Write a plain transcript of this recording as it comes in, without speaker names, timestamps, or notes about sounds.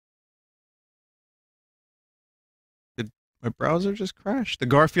My browser just crashed. The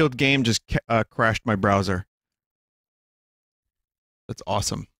Garfield game just crashed my browser. That's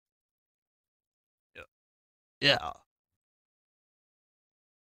awesome. Yeah. Yeah.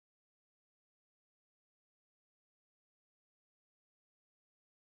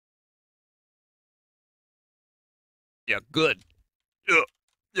 Yeah, good.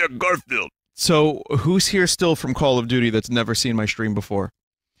 Yeah, Garfield. So, who's here still from Call of Duty that's never seen my stream before?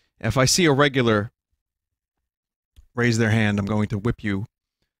 If I see a regular raise their hand, I'm going to whip you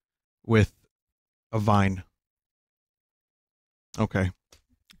with a vine. Okay.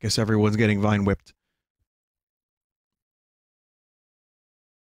 Guess everyone's getting vine whipped.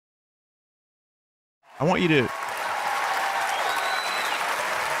 I want you to...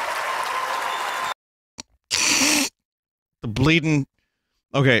 The bleeding...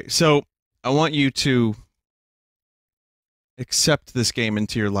 Okay, so I want you to accept this game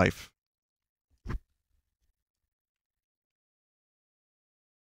into your life.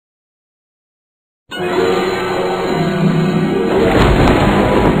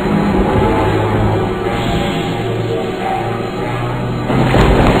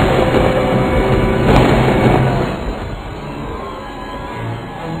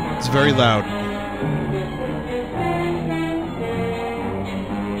 It's very loud.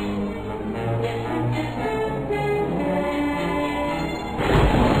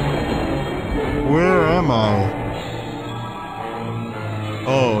 Where am I?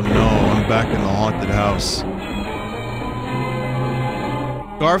 Oh no, I'm back in the haunted house.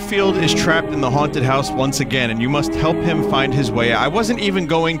 Garfield is trapped in the haunted house once again, and you must help him find his way. I wasn't even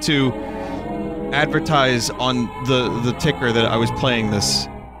going to advertise on the ticker that I was playing this.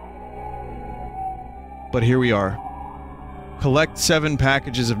 But here we are. Collect 7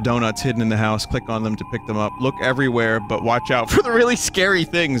 packages of donuts hidden in the house. Click on them to pick them up. Look everywhere, but watch out for the really scary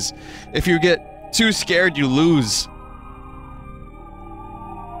things. If you get too scared, you lose.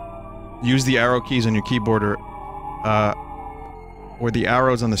 Use the arrow keys on your keyboard or the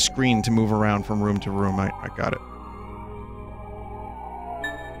arrows on the screen to move around from room to room. I got it.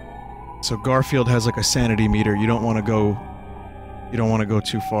 So Garfield has like a sanity meter. You don't want to go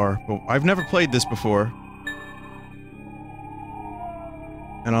too far. But I've never played this before.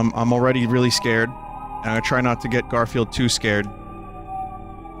 And I'm already really scared. And I try not to get Garfield too scared.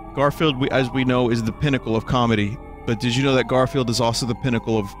 Garfield, as we know, is the pinnacle of comedy. But did you know that Garfield is also the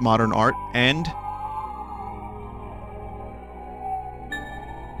pinnacle of modern art and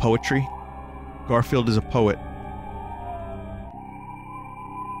poetry? Garfield is a poet.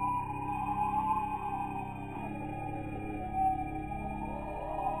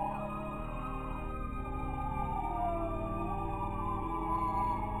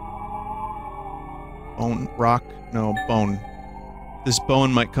 Bone, rock, no, bone. This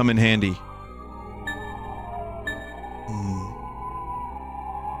bone might come in handy.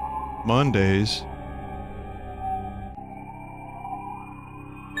 Mondays.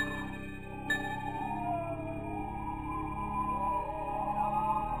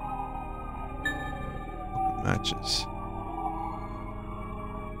 Matches.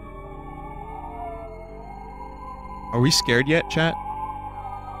 Are we scared yet, chat?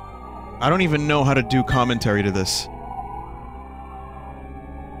 I don't even know how to do commentary to this.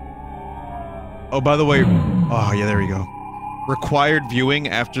 Oh, by the way... Oh, yeah, there we go. Required viewing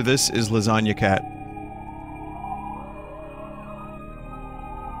after this is Lasagna Cat.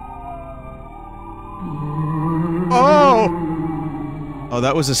 Oh! Oh,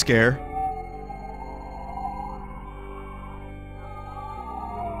 that was a scare.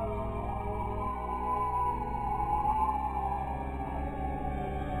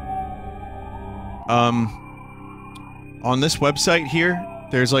 On this website here,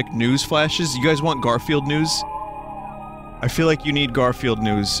 there's like news flashes. You guys want Garfield news? I feel like you need Garfield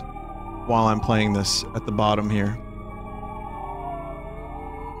news while I'm playing this at the bottom here.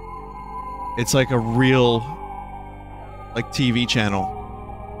 It's like a real, like, TV channel.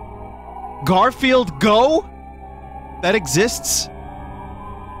 Garfield Go? That exists?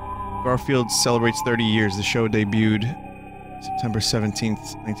 Garfield celebrates 30 years. The show debuted September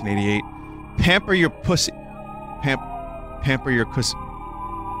 17th, 1988. Pamper your pussy. Pamper your pussy.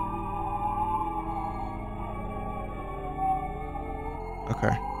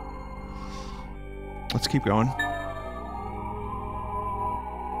 Okay. Let's keep going.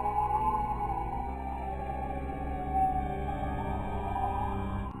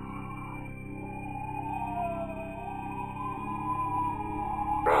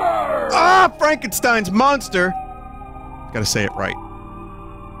 Ah! Frankenstein's monster! Gotta say it right.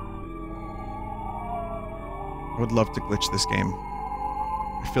 I would love to glitch this game.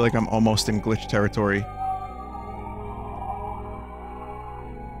 I feel like I'm almost in glitch territory.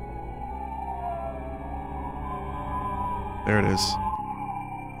 There it is.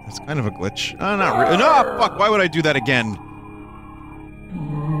 That's kind of a glitch. Not really. No, fuck, why would I do that again?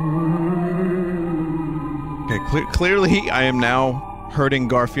 Okay, clearly I am now hurting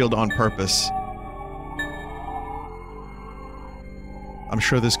Garfield on purpose. I'm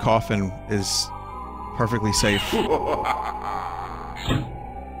sure this coffin is perfectly safe.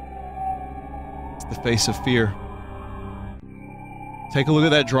 It's the face of fear. Take a look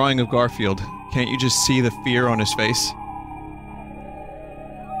at that drawing of Garfield. Can't you just see the fear on his face?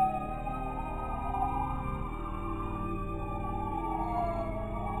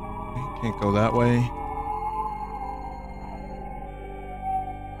 Can't go that way.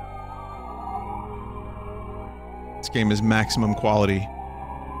 This game is maximum quality.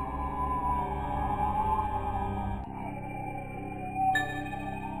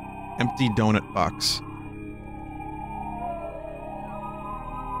 Empty donut box.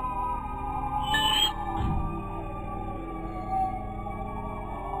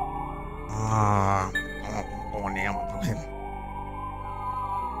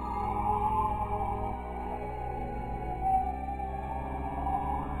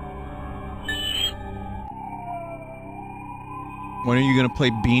 When are you gonna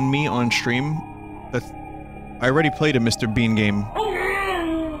play Bean Me on stream? I already played a Mr. Bean game.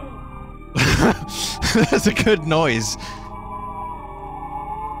 That's a good noise.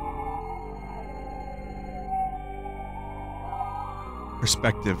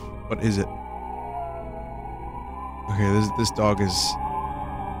 Perspective. What is it? Okay, this dog is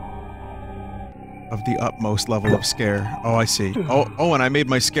of the utmost level of scare. Oh, I see. Oh, and I made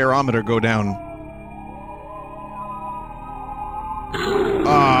my scareometer go down.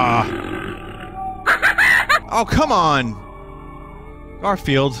 Oh, come on!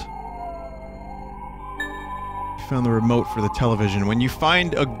 Garfield. You found the remote for the television. When you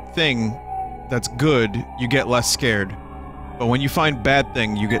find a thing that's good, you get less scared. But when you find bad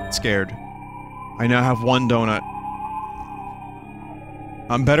thing, you get scared. I now have one donut.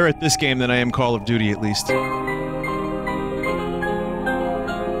 I'm better at this game than I am Call of Duty, at least.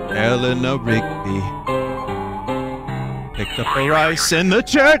 Eleanor Rigby picked up a rice in the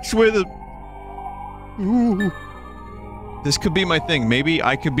church with a... Ooh. This could be my thing. Maybe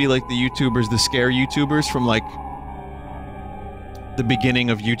I could be like the YouTubers, the scare YouTubers from like the beginning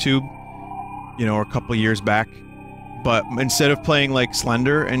of YouTube, you know, or a couple years back. But instead of playing like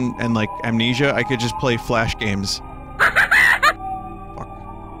Slender and like Amnesia, I could just play Flash games. Fuck.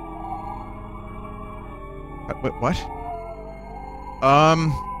 What?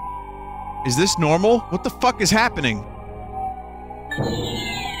 Is this normal? What the fuck is happening?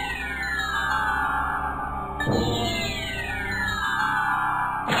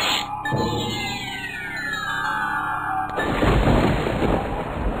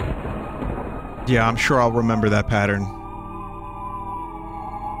 Yeah, I'm sure I'll remember that pattern.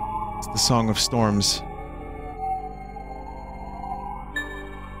 It's the Song of Storms.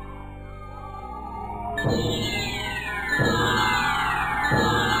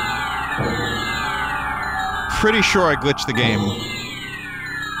 Pretty sure I glitched the game.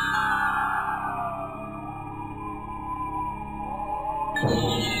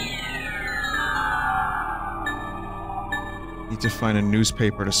 Need to find a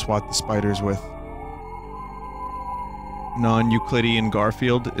newspaper to swat the spiders with. Non-Euclidean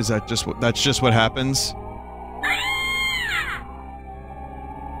Garfield? Is that just what- that's just what happens?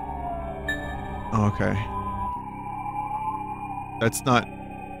 Oh, okay. That's not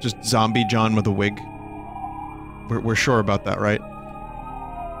just Zombie John with a wig. We're sure about that, right?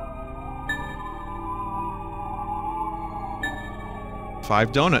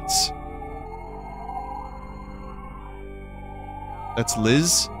 Five donuts. That's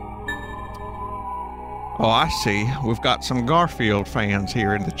Liz? Oh, I see. We've got some Garfield fans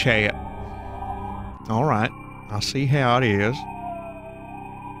here in the chat. Alright. I see how it is.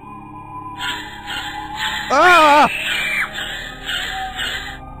 Ah!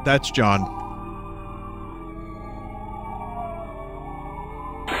 That's John.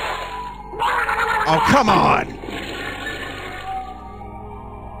 Oh, come on!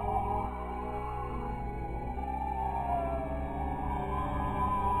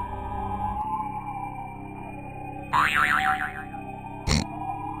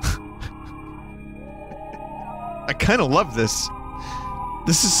 I kind of love this.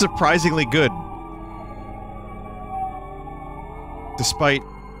 This is surprisingly good. Despite,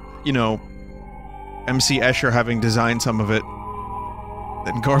 you know, MC Escher having designed some of it,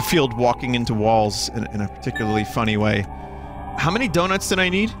 and Garfield walking into walls in a particularly funny way. How many donuts did I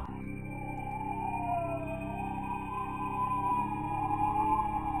need?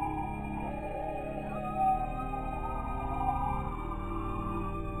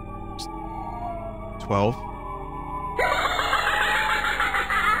 12.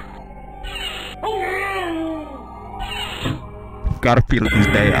 Garfield is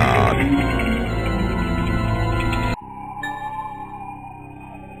dead.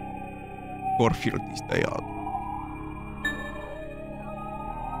 Garfield is dead.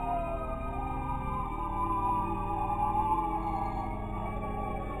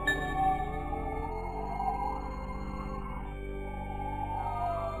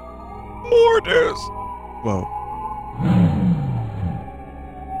 Mortis! Whoa.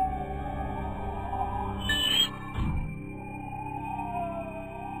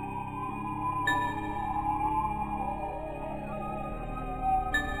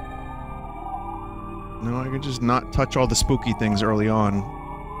 No, I can just not touch all the spooky things early on.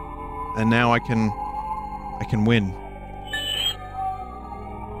 And now I can win.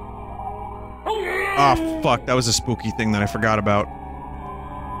 Ah, oh, fuck, that was a spooky thing that I forgot about.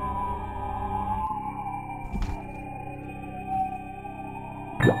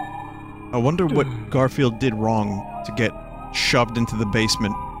 I wonder what Garfield did wrong to get shoved into the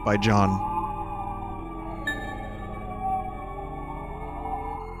basement by John.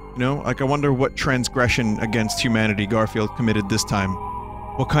 You know, like I wonder what transgression against humanity Garfield committed this time.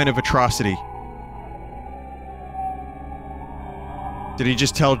 What kind of atrocity? Did he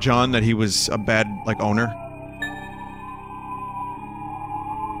just tell John that he was a bad, like, owner?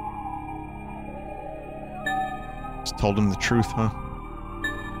 Just told him the truth, huh?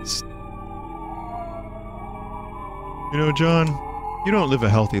 You know, John, you don't live a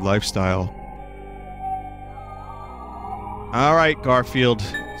healthy lifestyle. Alright, Garfield.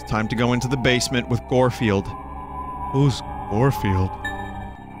 It's time to go into the basement with Garfield. Who's Garfield?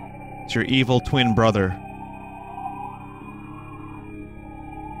 It's your evil twin brother.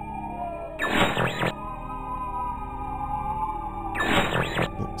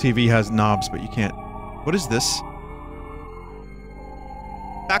 TV has knobs, but you can't... What is this?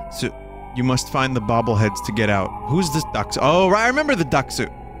 Ducksu. You must find the bobbleheads to get out. Who's this Ducksu? Oh, right, I remember the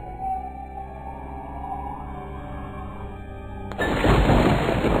Ducksu.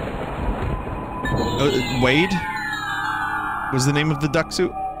 Wade? Was the name of the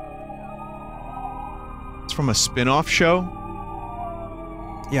Ducksu? It's from a spin-off show?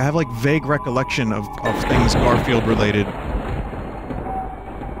 Yeah, I have, like, vague recollection of things Garfield related.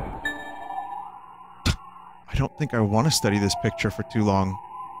 I don't think I want to study this picture for too long.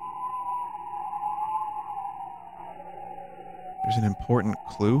 There's an important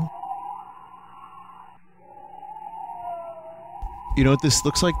clue? You know what this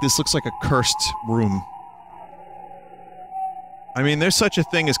looks like? This looks like a cursed room. I mean, there's such a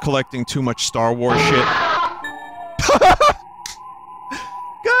thing as collecting too much Star Wars shit.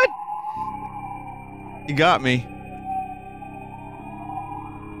 Good! You got me.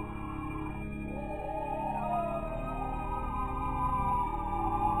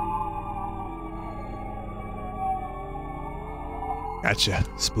 Gotcha.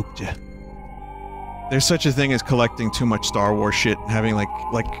 Spooked ya. There's such a thing as collecting too much Star Wars shit and having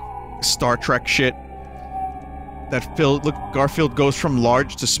like Star Trek shit. That look, Garfield goes from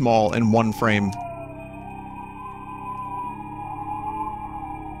large to small in one frame.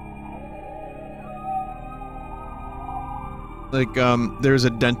 Like, there's a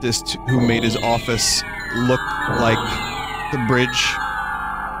dentist who made his office look like the bridge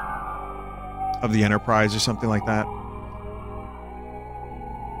of the Enterprise or something like that.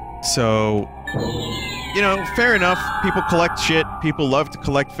 So, you know, fair enough. People collect shit. People love to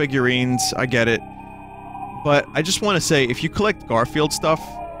collect figurines. I get it. But I just want to say, if you collect Garfield stuff,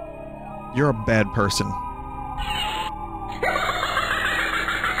 you're a bad person.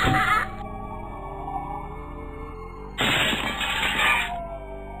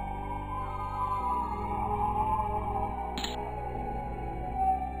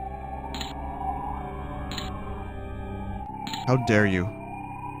 How dare you?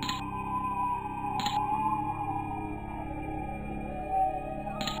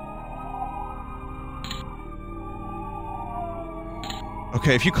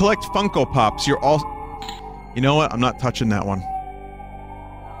 Okay, if you collect Funko Pops, you're all... You know what? I'm not touching that one.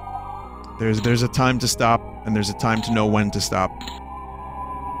 There's a time to stop, and there's a time to know when to stop.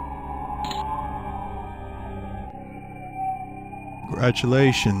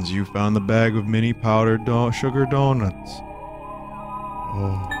 Congratulations, you found the bag of mini powdered sugar donuts.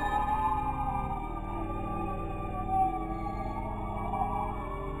 Oh.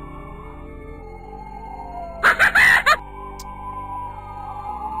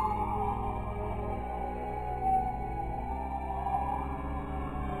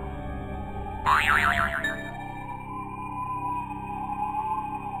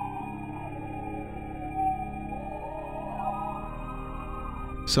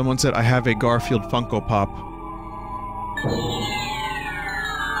 Someone said, I have a Garfield Funko Pop.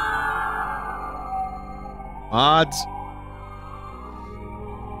 Mods.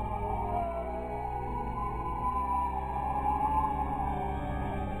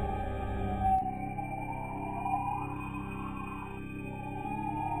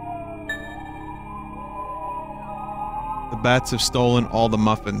 The bats have stolen all the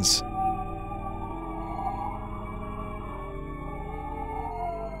muffins.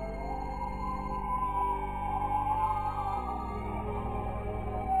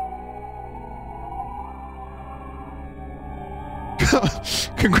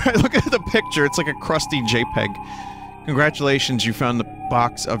 Look at the picture, it's like a crusty JPEG. Congratulations, you found the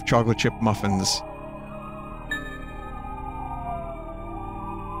box of chocolate chip muffins.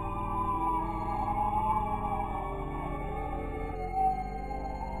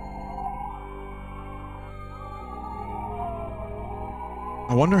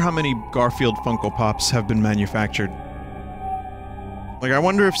 I wonder how many Garfield Funko Pops have been manufactured. Like, I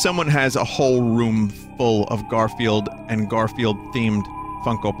wonder if someone has a whole room full of Garfield and Garfield-themed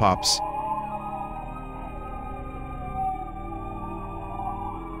Funko Pops.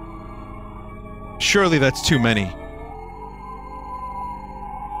 Surely that's too many.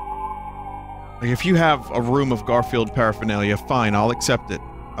 Like, if you have a room of Garfield paraphernalia, fine, I'll accept it.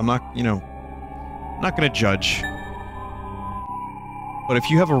 I'm not, you know, I'm not gonna judge. But if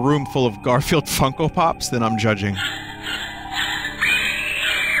you have a room full of Garfield Funko Pops, then I'm judging.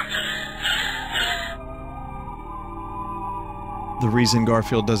 The reason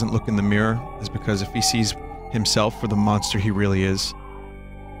Garfield doesn't look in the mirror is because if he sees himself for the monster he really is,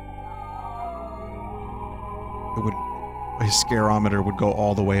 his scareometer would go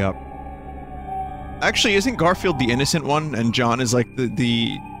all the way up. Actually, isn't Garfield the innocent one, and John is like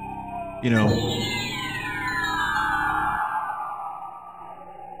the you know...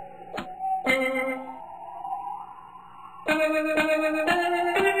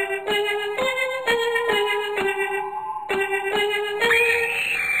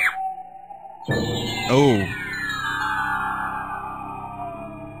 Oh.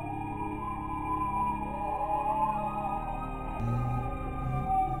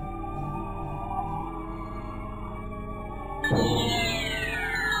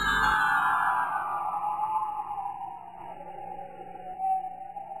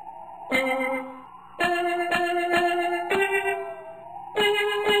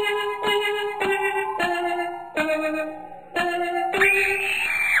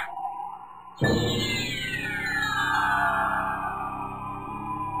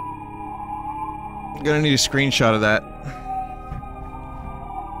 I'm gonna need a screenshot of that.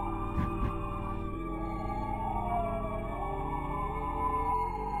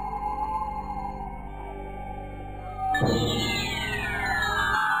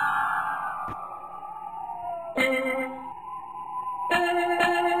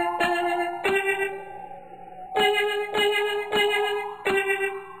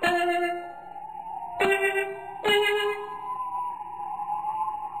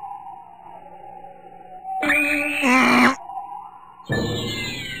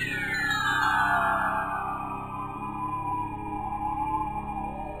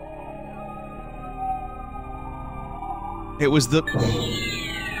 It was the...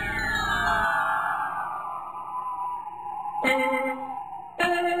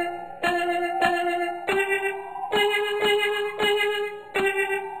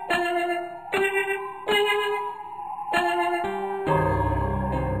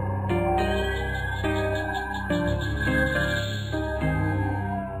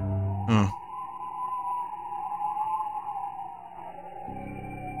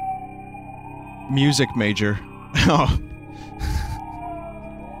 Music major. Oh.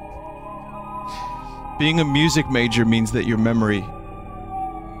 Being a music major means that your memory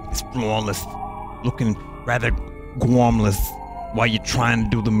is flawless, looking rather glomless while you're trying to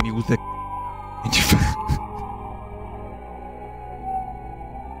do the music.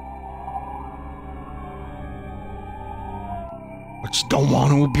 But you don't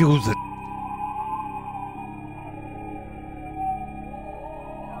want to abuse it.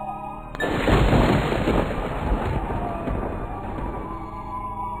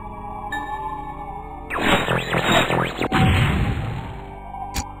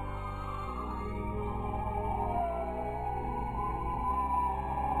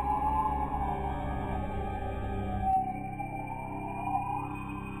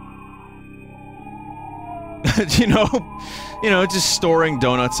 you know, just storing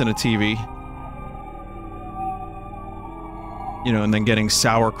donuts in a TV. You know, and then getting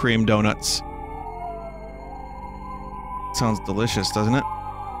sour cream donuts. Sounds delicious, doesn't it?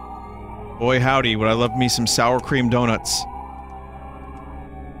 Boy howdy, would I love me some sour cream donuts.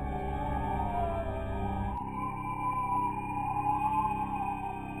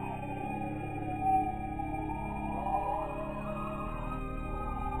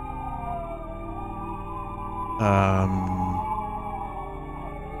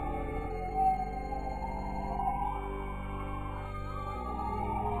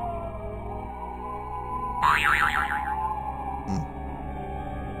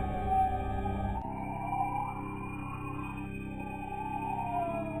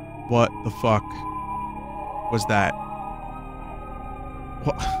 What the fuck was that?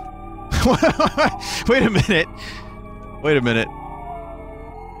 What? Wait a minute. Wait a minute.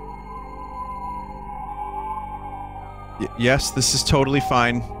 Yes, this is totally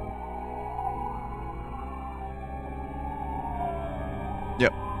fine.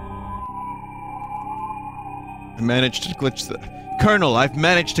 Yep. I managed to glitch the... Colonel, I've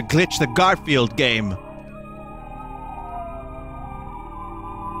managed to glitch the Garfield game.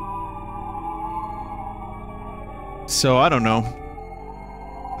 So, I don't know.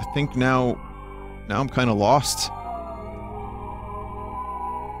 I think now I'm kind of lost.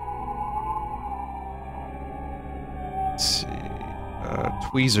 Let's see.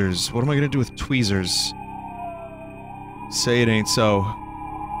 Tweezers. What am I gonna do with tweezers? Say it ain't so.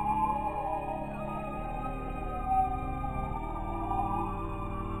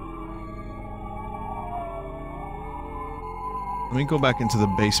 Let me go back into the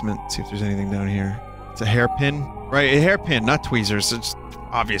basement, see if there's anything down here. It's a hairpin? Right, a hairpin, not tweezers. It's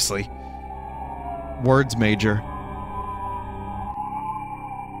obviously. Words major.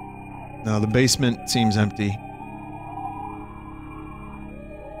 No, the basement seems empty.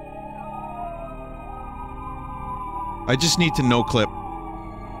 I just need to no-clip.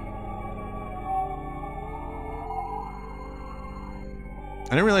 I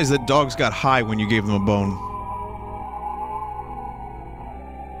didn't realize that dogs got high when you gave them a bone.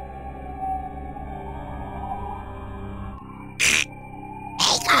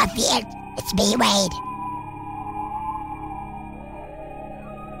 Hey Garfield, it's me, Wade.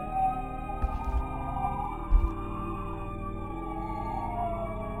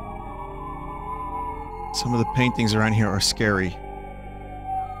 Some of the paintings around here are scary.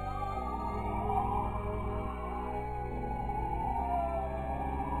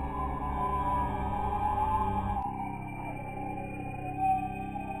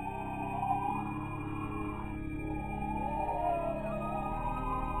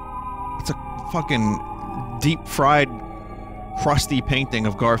 It's a fucking deep-fried, crusty painting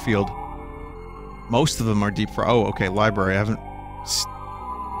of Garfield. Most of them are deep-fried. Oh, okay, library. I haven't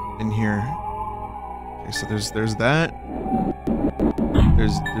been here. Okay, so there's that.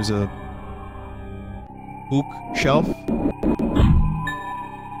 There's a bookshelf.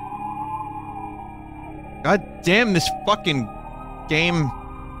 God damn this fucking game.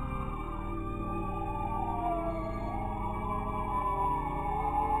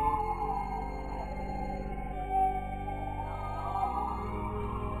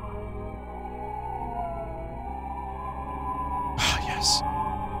 Ah, yes.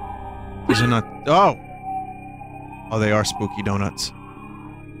 These are not. Oh! Oh, they are spooky donuts.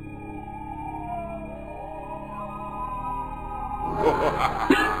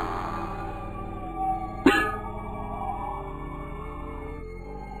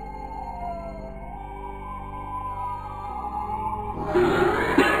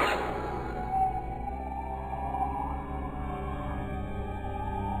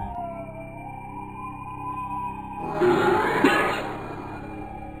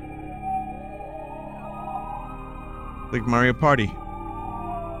 Like Mario Party.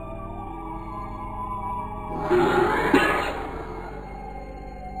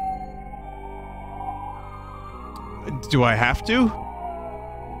 Do I have to?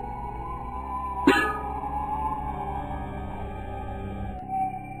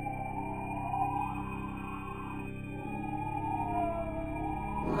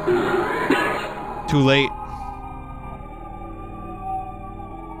 Too late.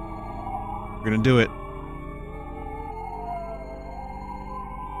 We're gonna do it.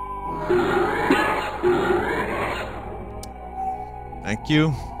 Thank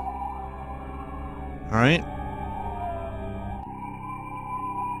you. Alright.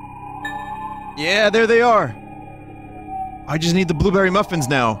 Yeah, there they are! I just need the blueberry muffins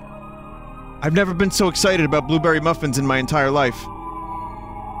now. I've never been so excited about blueberry muffins in my entire life.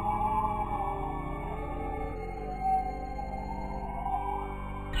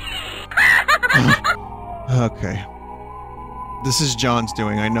 Okay. This is John's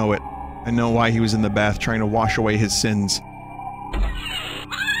doing, I know it. I know why he was in the bath trying to wash away his sins.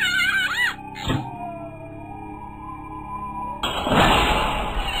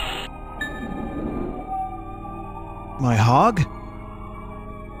 My hog?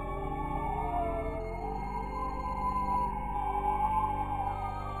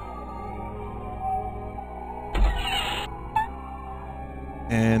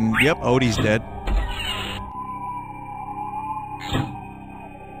 And, yep, Odie's dead.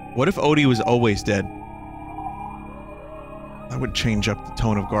 What if Odie was always dead? That would change up the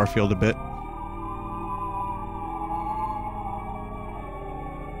tone of Garfield a bit.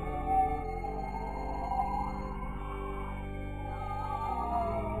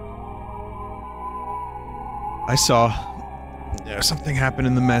 I saw... yeah, something happened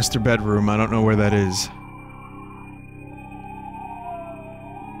in the master bedroom. I don't know where that is.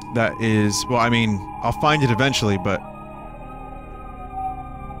 That is... well, I mean, I'll find it eventually, but...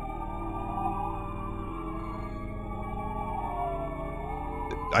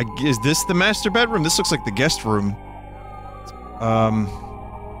 is this the master bedroom? This looks like the guest room.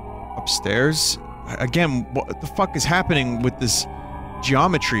 Upstairs? Again, what the fuck is happening with this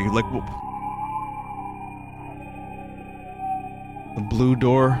geometry? Like, the blue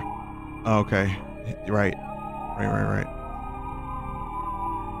door? Oh, okay. Right. Right.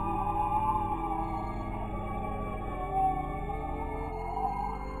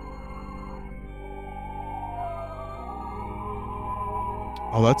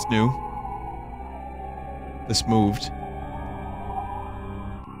 Oh, that's new. This moved.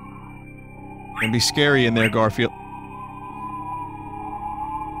 Gonna be scary in there, Garfield.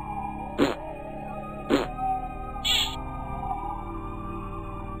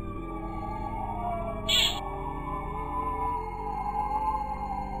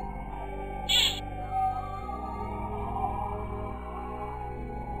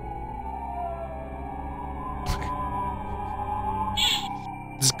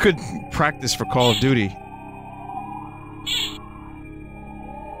 This is good practice for Call of Duty.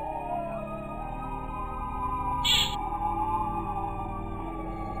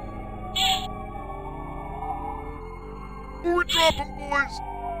 We're dropping, boys.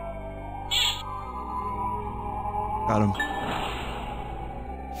 Got him.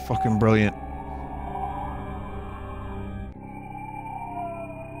 Fucking brilliant.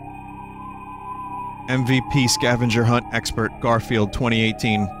 MVP Scavenger Hunt Expert, Garfield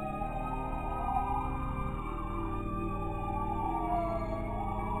 2018.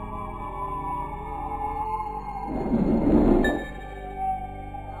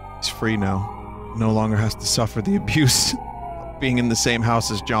 He's free now. No longer has to suffer the abuse of being in the same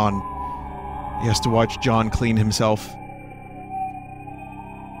house as John. He has to watch John clean himself.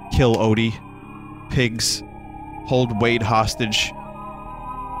 Kill Odie. Pigs. Hold Wade hostage.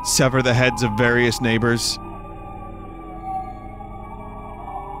 Sever the heads of various neighbors.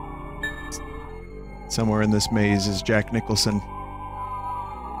 Somewhere in this maze is Jack Nicholson.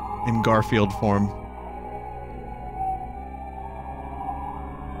 In Garfield form.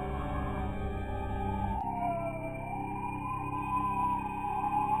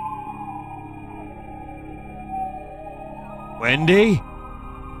 Wendy?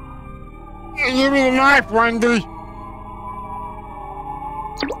 Give me the knife, Wendy.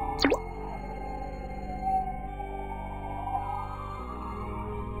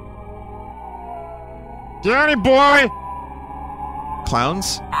 Danny boy!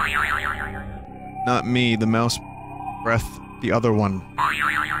 Clowns? Not me, the mouse breath, the other one.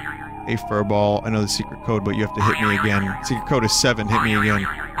 Hey, Furball, I know the secret code, but you have to hit me again. Secret code is 7, hit me again.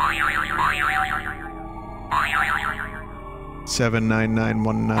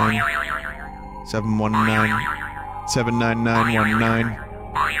 79919 719 79919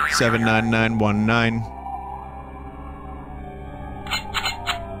 79919.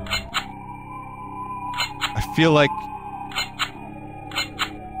 I feel like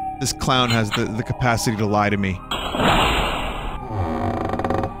this clown has the capacity to lie to me.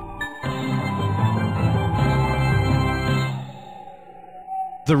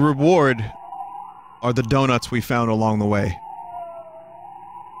 The reward are the donuts we found along the way.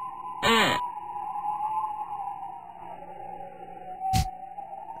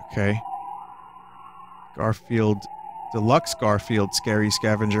 Okay. Garfield, Deluxe Garfield Scary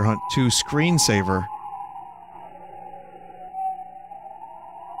Scavenger Hunt 2 Screensaver.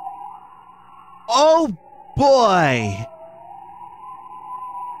 Oh boy!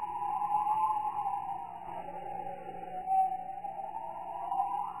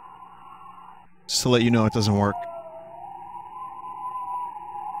 Just to let you know it doesn't work.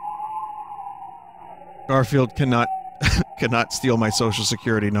 Garfield cannot cannot steal my social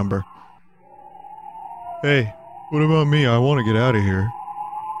security number. Hey, what about me? I want to get out of here.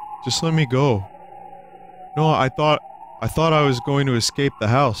 Just let me go. No, I thought I was going to escape the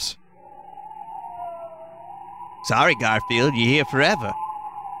house. Sorry, Garfield, you're here forever.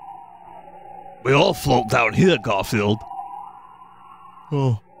 We all float down here, Garfield.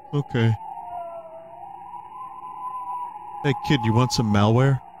 Oh, okay. Hey, kid, you want some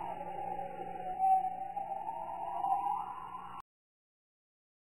malware?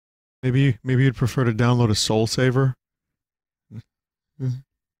 Maybe you'd prefer to download a soul saver?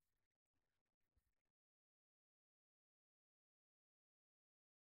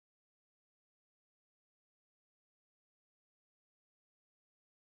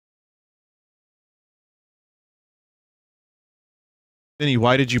 Vinny,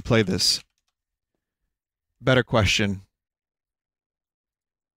 why did you play this? Better question.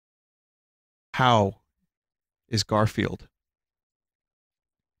 How is Garfield?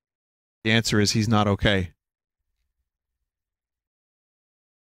 The answer is he's not okay.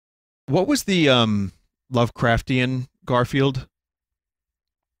 What was the Lovecraftian Garfield?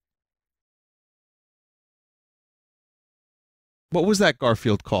 What was that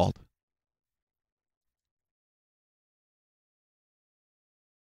Garfield called?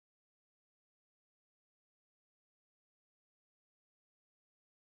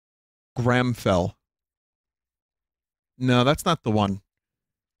 Gramfell. No, that's not the one.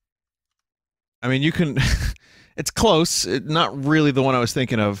 I mean, you can... it's close. Not really the one I was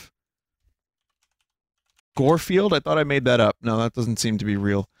thinking of. Gorefield? I thought I made that up. No, that doesn't seem to be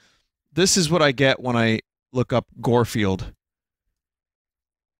real. This is what I get when I look up Gorefield.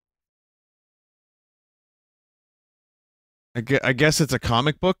 I guess it's a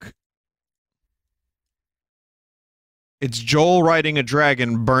comic book? It's Joel riding a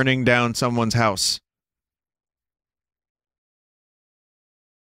dragon burning down someone's house.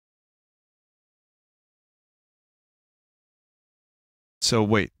 So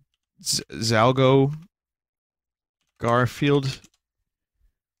wait, Zalgo Garfield.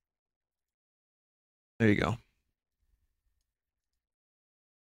 There you go.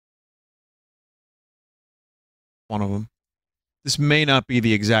 One of them. This may not be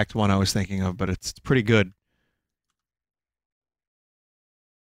the exact one I was thinking of, but it's pretty good.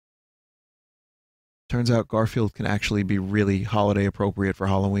 Turns out Garfield can actually be really holiday appropriate for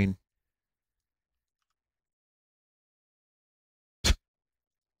Halloween.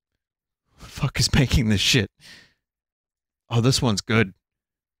 Fuck is making this shit? Oh, this one's good.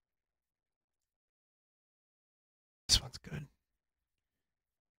 This one's good.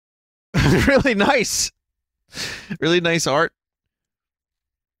 Really nice. Really nice art.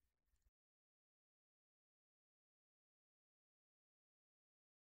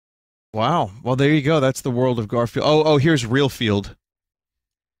 Wow. Well, there you go. That's the world of Garfield. Oh, here's Realfield.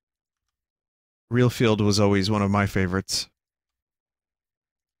 Realfield was always one of my favorites.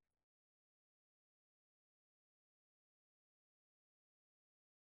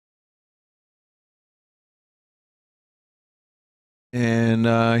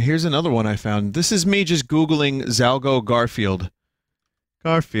 And here's another one I found. This is me just Googling Zalgo Garfield.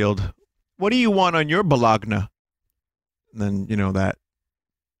 Garfield, what do you want on your Bologna? And then, you know, that.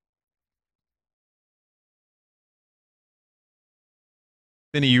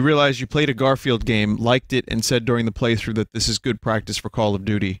 Vinny, you realize you played a Garfield game, liked it, and said during the playthrough that this is good practice for Call of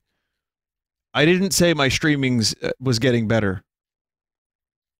Duty. I didn't say my streamings was getting better.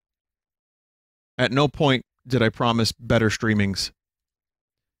 At no point did I promise better streamings.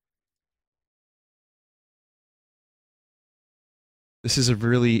 This is a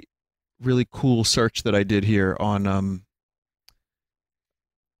really, really cool search that I did here on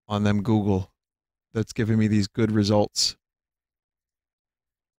them Google that's giving me these good results.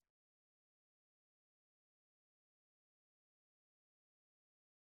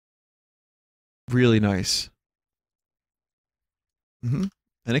 Really nice. And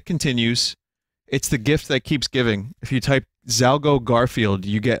it continues. It's the gift that keeps giving. If you type Zalgo Garfield,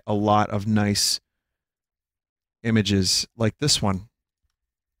 you get a lot of nice images like this one.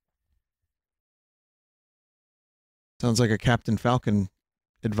 Sounds like a Captain Falcon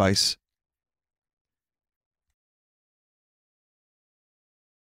advice.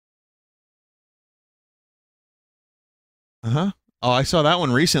 Oh, I saw that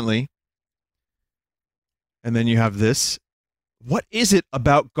one recently. And then you have this. What is it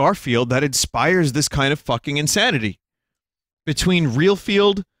about Garfield that inspires this kind of fucking insanity? Between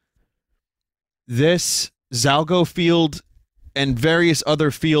Realfield, this, Zalgo Field, and various other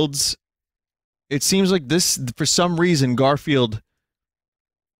fields, it seems like this, for some reason, Garfield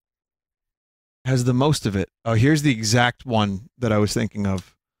has the most of it. Oh, here's the exact one that I was thinking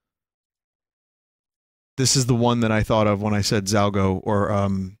of. This is the one that I thought of when I said Zalgo, or,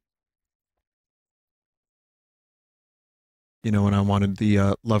 you know, when I wanted the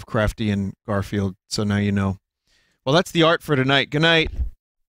Lovecraftian Garfield, so now you know. Well, that's the art for tonight. Good night.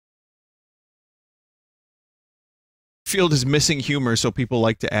 Field is missing humor, so people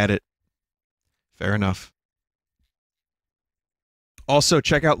like to add it. Fair enough. Also,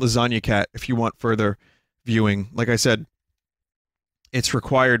 check out Lasagna Cat if you want further viewing. Like I said, it's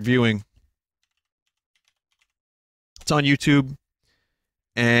required viewing. It's on YouTube,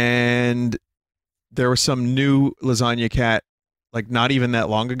 and there was some new Lasagna Cat, like not even that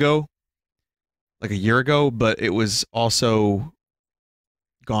long ago, like a year ago, but it was also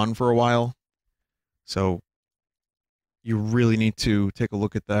gone for a while. So you really need to take a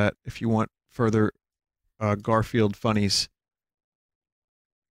look at that if you want further Garfield funnies.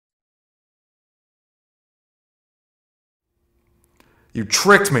 You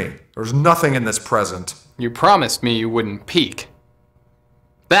tricked me. There's nothing in this present. You promised me you wouldn't peek.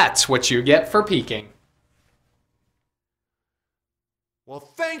 That's what you get for peeking. Well,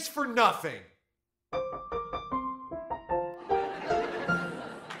 thanks for nothing.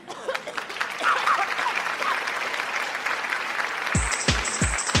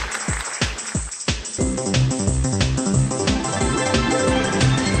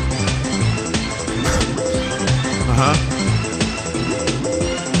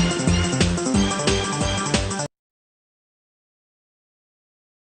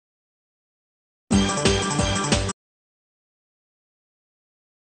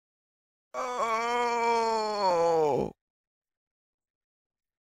 Oh.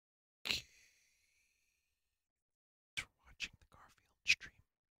 Okay. For watching the Garfield stream.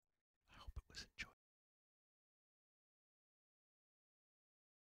 I hope it was enjoyable.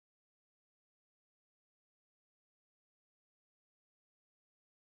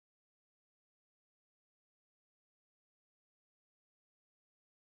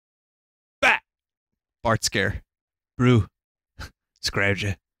 Bat. Bart scare. Brew.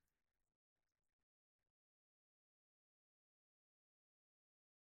 Scavenger.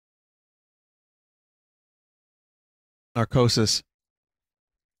 Narcosis.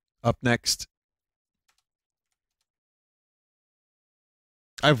 Up next.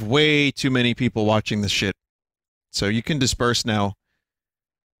 I have way too many people watching this shit. So you can disperse now.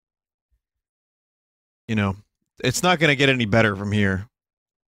 You know, it's not going to get any better from here.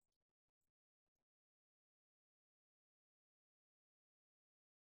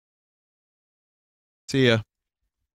 See ya.